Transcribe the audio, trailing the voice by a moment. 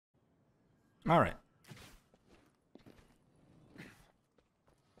All right.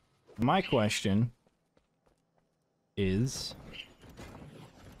 My question is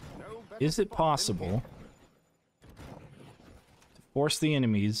it possible to force the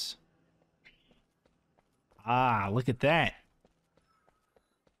enemies? Ah, look at that.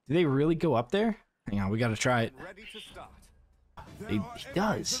 Do they really go up there? Hang on, we gotta try it. He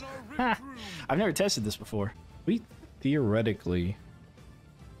does. Ha! I've never tested this before. We theoretically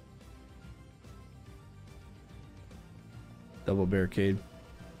double barricade.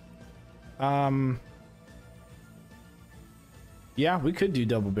 Yeah, we could do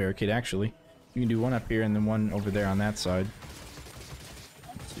double barricade actually. You can do one up here and then one over there on that side.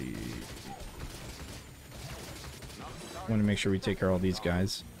 Let's see. I want to make sure we take care of all these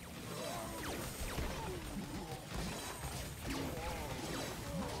guys.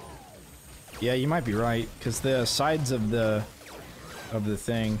 Yeah, you might be right, because the sides of the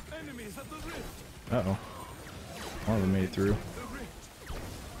thing. Uh-oh. One of them made it through.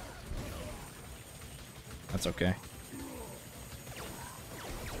 That's okay.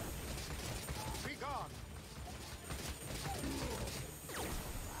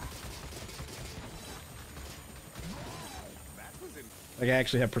 Like, I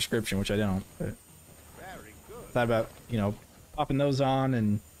actually have prescription, which I don't, but thought about, you know, popping those on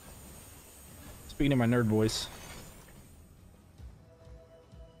and speaking in my nerd voice.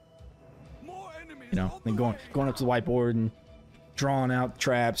 You know, then going up to the whiteboard and drawing out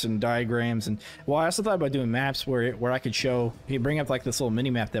traps and diagrams. And well, I also thought about doing maps where I could show, you bring up like this little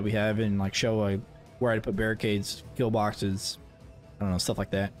mini map that we have and like show where I'd put barricades, kill boxes, I don't know, stuff like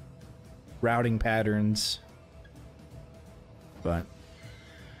that, routing patterns. But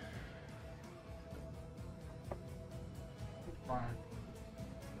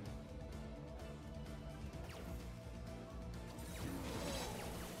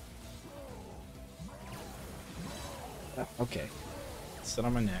okay, sit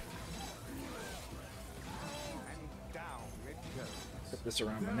on my neck. Put this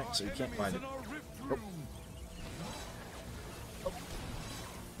around my neck so you can't find it. Oh. Oh.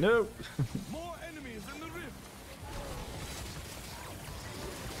 No. More enemies in the rift.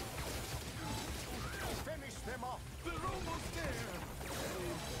 Finish them off. They're almost there.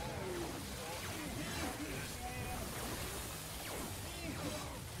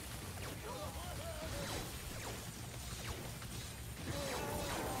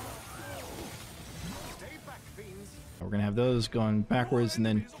 We're gonna have those going backwards, and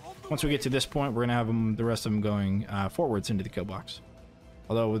then once we get to this point, we're gonna have the rest of them going forwards into the kill box.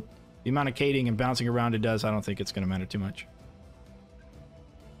 Although with the amount of cading and bouncing around it does, I don't think it's gonna matter too much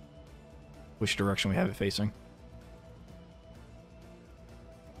which direction we have it facing.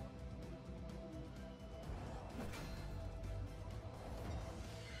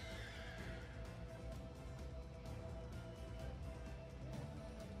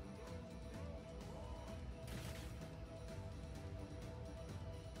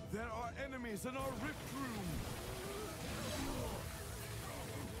 There are enemies in our rift room.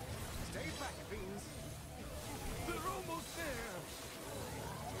 Stay back, Beans. They're almost there.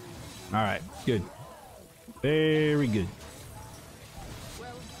 All right, good, very good.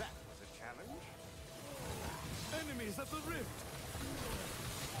 Well, that was a challenge. Enemies at the rift.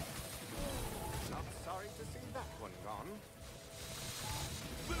 Not sorry to see that one gone.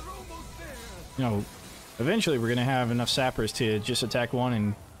 They're almost there. You know, eventually we're gonna have enough sappers to just attack one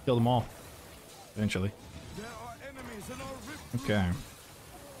and kill them all. Eventually. There are enemies in our rift. Okay. A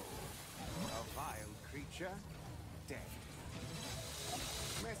vile creature, dead.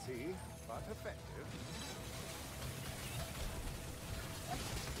 Messy, but effective.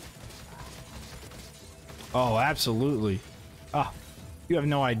 Oh, absolutely. Ah, you have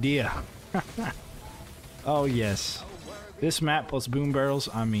no idea. Oh, yes. This map plus boom barrels,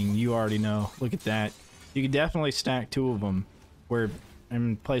 I mean, you already know. Look at that. You could definitely stack two of them where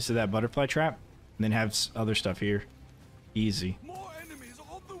in place of that butterfly trap, and then have other stuff here. Easy. More enemies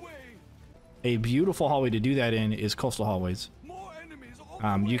on the way. A beautiful hallway to do that in is coastal hallways. More enemies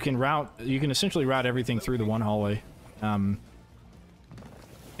on You can essentially route everything through the one hallway. And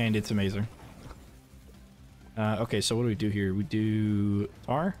it's amazing. Okay, so what do we do here? We do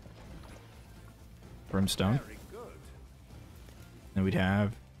tar, brimstone. Very good. Then we'd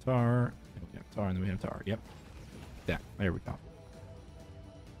have tar, then we have tar, and then we have tar. Yep. Yeah, there we go.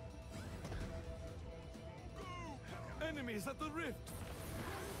 Enemies at the rift.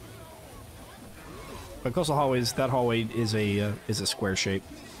 But coastal hallways, that hallway is a square shape.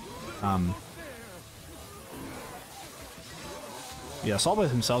 Yeah, assault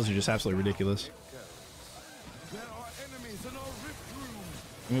themselves are just absolutely ridiculous. There are enemies in our rift room.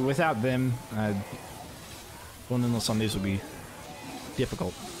 I mean, without them, going endless on these would be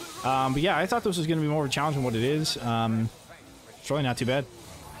difficult. But yeah, I thought this was going to be more of a challenge than what it is. It's really not too bad.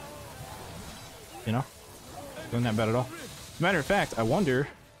 You know? Not that bad at all. As a matter of fact, I wonder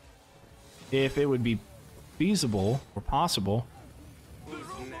if it would be feasible or possible. I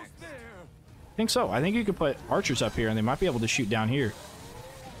think so. I think you could put archers up here and they might be able to shoot down here.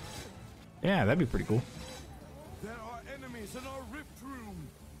 Yeah, that'd be pretty cool. There are enemies in our rift room.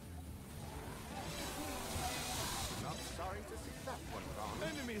 Not sorry to see that one gone.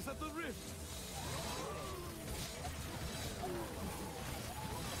 Enemies at the rift.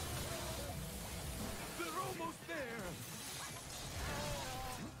 They're almost there.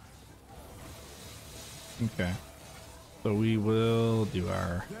 Okay. So we will do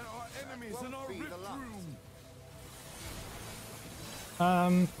our... There are enemies in our rift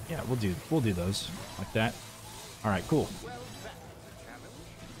room. Yeah, we'll do those like that. All right, cool. Well, that was a challenge.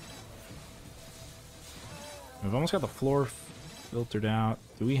 We've almost got the floor filtered out.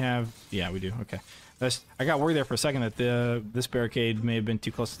 Do we have? Yeah, we do. Okay. I got worried there for a second that this barricade may have been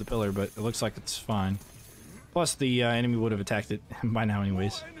too close to the pillar, but it looks like it's fine. Plus, the enemy would have attacked it by now,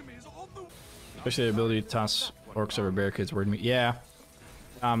 anyways. Especially the ability to toss orcs over barricades worried me. Yeah.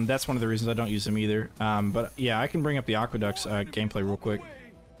 That's one of the reasons I don't use them either. But yeah, I can bring up the aqueducts gameplay real quick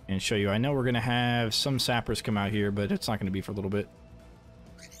and show you. I know we're gonna have some sappers come out here, but it's not gonna be for a little bit.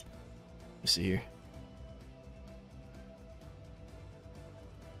 Let's see here.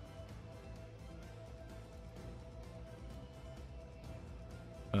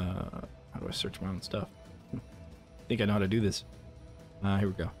 How do I search my own stuff? I think I know how to do this. Here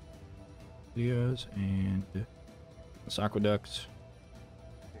we go. Videos and this aqueducts.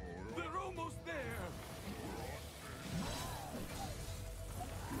 They're almost there.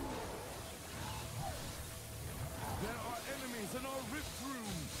 There are enemies in our rift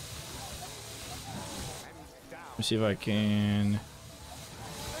room. Let me see if I can.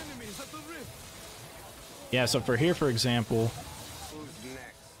 Enemies at the rift. Yeah, so for here, for example, Who's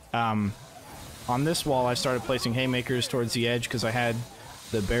next? on this wall, I started placing haymakers towards the edge because I had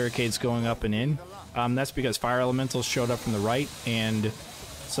the barricades going up and in. That's because fire elementals showed up from the right, and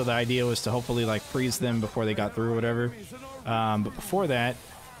so the idea was to hopefully like freeze them before they got through or whatever. But before that,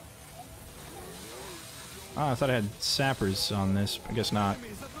 oh, I thought I had sappers on this. I guess not.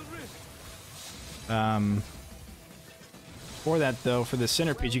 For that though, for the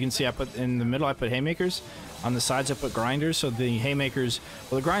centerpiece, you can see I put in the middle. I put haymakers. On the sides, I put grinders. So the haymakers,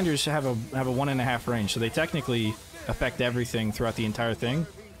 well, the grinders have a 1.5 range, so they technically affect everything throughout the entire thing.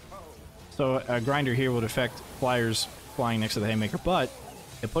 So a grinder here would affect flyers flying next to the haymaker, but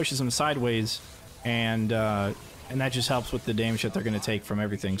it pushes them sideways, and that just helps with the damage that they're going to take from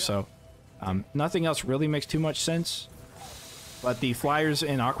everything. So nothing else really makes too much sense. But the flyers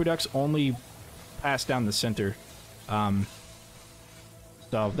and aqueducts only pass down the center. So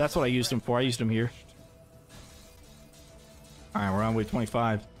that's what I used them for. I used them here. All right, we're on wave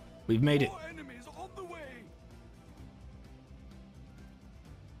 25. We've made it. More enemies on the way.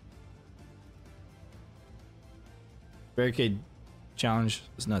 Barricade challenge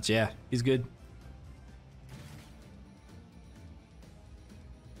is nuts. Yeah, he's good.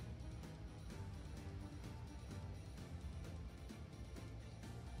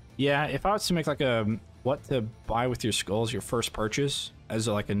 Yeah, if I was to make like a what to buy with your skulls, your first purchase as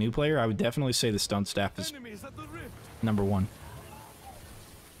like a new player, I would definitely say the stone staff is Enemies at the rift. #1.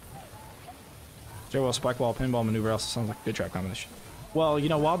 Stairwell, spike wall, pinball maneuver also sounds like a good trap combination. Well, you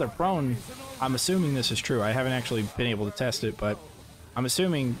know, while they're prone, I'm assuming this is true. I haven't actually been able to test it, but I'm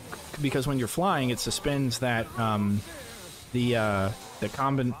assuming because when you're flying, it suspends that the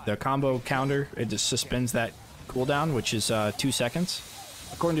combo counter. It just suspends that cooldown, which is 2 seconds.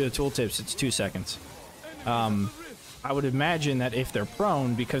 According to the tooltips, it's 2 seconds. I would imagine that if they're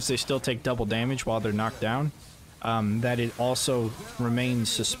prone, because they still take double damage while they're knocked down, that it also remains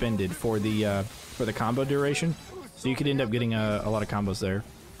suspended for the combo duration. So you could end up getting a lot of combos there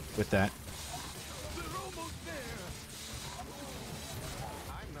with that. They're almost there.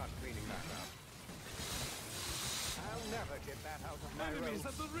 I'm not cleaning that up. I'll never get that out of my enemies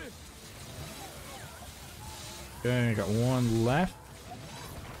at the rift. Okay, I got one left.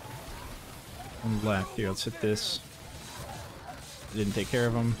 One left. Here, let's hit this. Didn't take care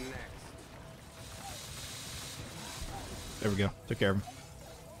of him. There we go. Took care of him.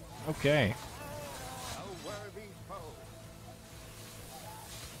 Okay. A worthy foe.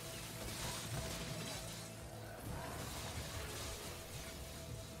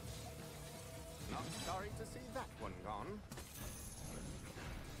 Not sorry to see that one gone.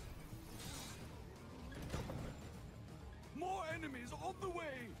 More enemies on the way.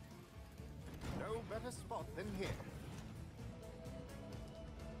 No better spot than here.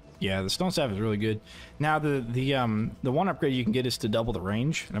 Yeah, the stone staff is really good. Now the one upgrade you can get is to double the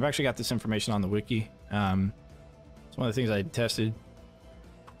range, and I've actually got this information on the wiki. It's one of the things I tested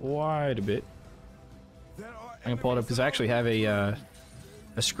quite a bit. I can pull it up because I actually have a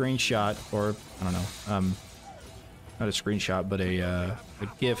screenshot, or I don't know, not a screenshot, but a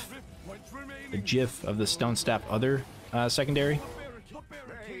GIF of the stone staff other secondary.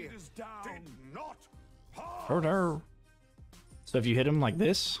 So if you hit them like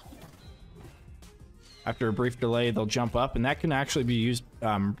this, after a brief delay, they'll jump up, and that can actually be used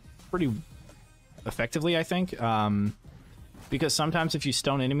pretty effectively, I think. Because sometimes if you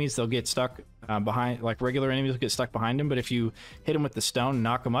stone enemies, they'll get stuck behind, like regular enemies will get stuck behind them, but if you hit them with the stone and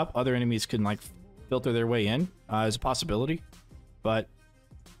knock them up, other enemies can like filter their way in as a possibility. But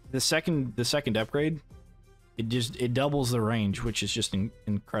the second upgrade, it doubles the range, which is just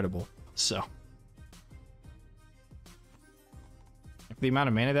incredible. So the amount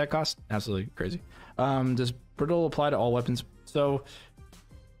of mana that costs, absolutely crazy. Does brittle apply to all weapons? So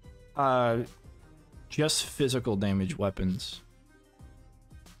just physical damage weapons.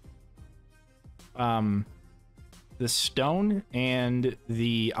 The stone and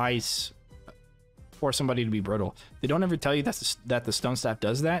the ice force somebody to be brittle. They don't ever tell you that the stone staff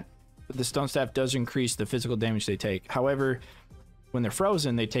does that, but the stone staff does increase the physical damage they take. However, when they're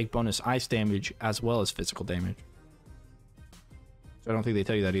frozen, they take bonus ice damage as well as physical damage. So I don't think they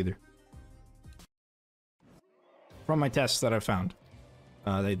tell you that either. From my tests that I've found,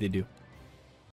 they do.